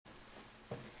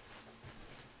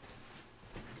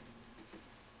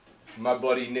My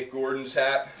buddy Nick Gordon's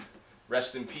hat.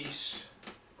 Rest in peace,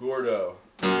 Gordo.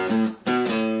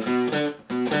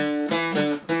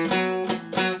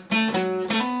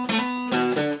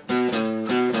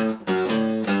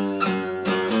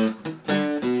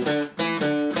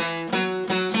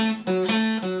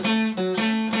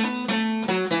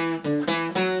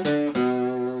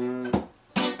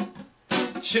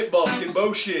 Chipmunk in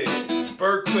motion,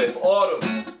 Birdcliff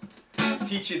Autumn,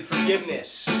 teaching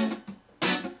forgiveness.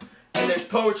 And there's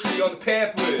poetry on the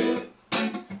pamphlet,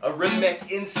 a rhythmic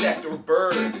insect or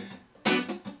bird.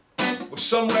 Well,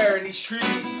 somewhere in these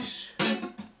trees,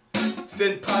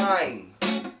 thin pine,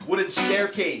 wooden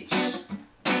staircase,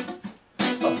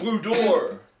 a blue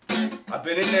door, I've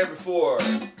been in there before.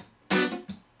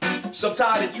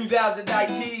 Sometime in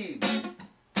 2019,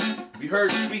 we heard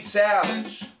sweet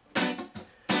sounds.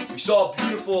 We saw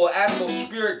beautiful animal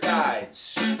spirit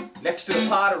guides next to the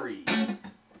pottery.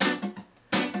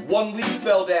 One leaf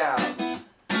fell down.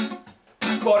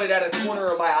 I caught it out of the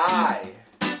corner of my eye.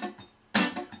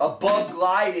 A bug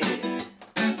glided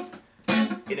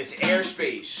in its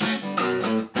airspace.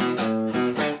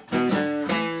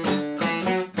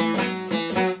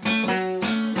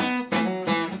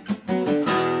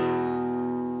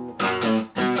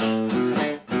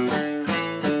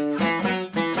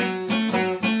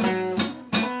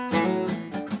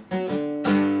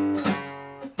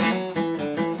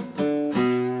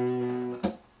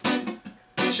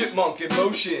 Chipmunk in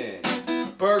motion,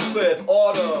 Birdcliff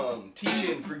Autumn,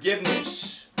 teaching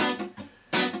forgiveness.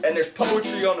 And there's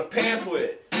poetry on the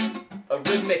pamphlet, a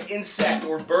rhythmic insect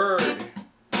or bird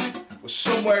was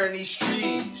somewhere in these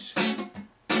trees.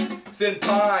 Thin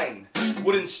pine,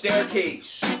 wooden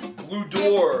staircase, blue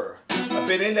door, I've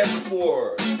been in there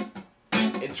before.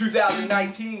 In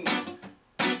 2019,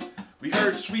 we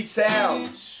heard sweet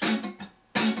sounds.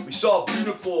 We saw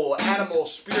beautiful animal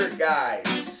spirit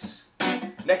guides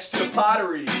next to the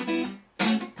pottery.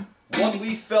 One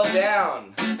leaf fell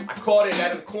down. I caught it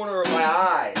out of the corner of my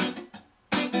eye.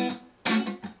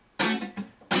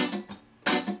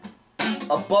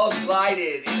 A bug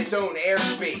glided in its own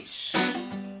airspace.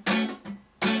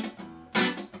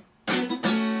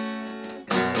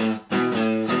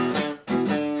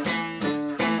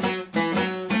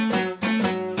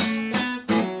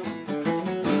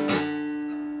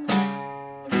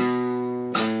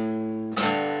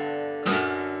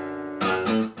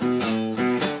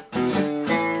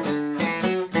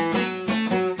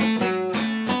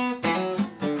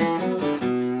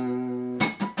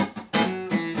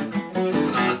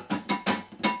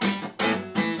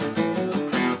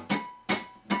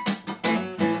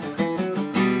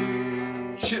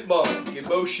 Chipmunk in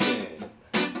motion,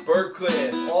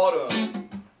 Birdcliff Autumn,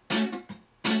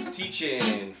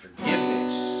 teaching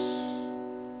forgiveness.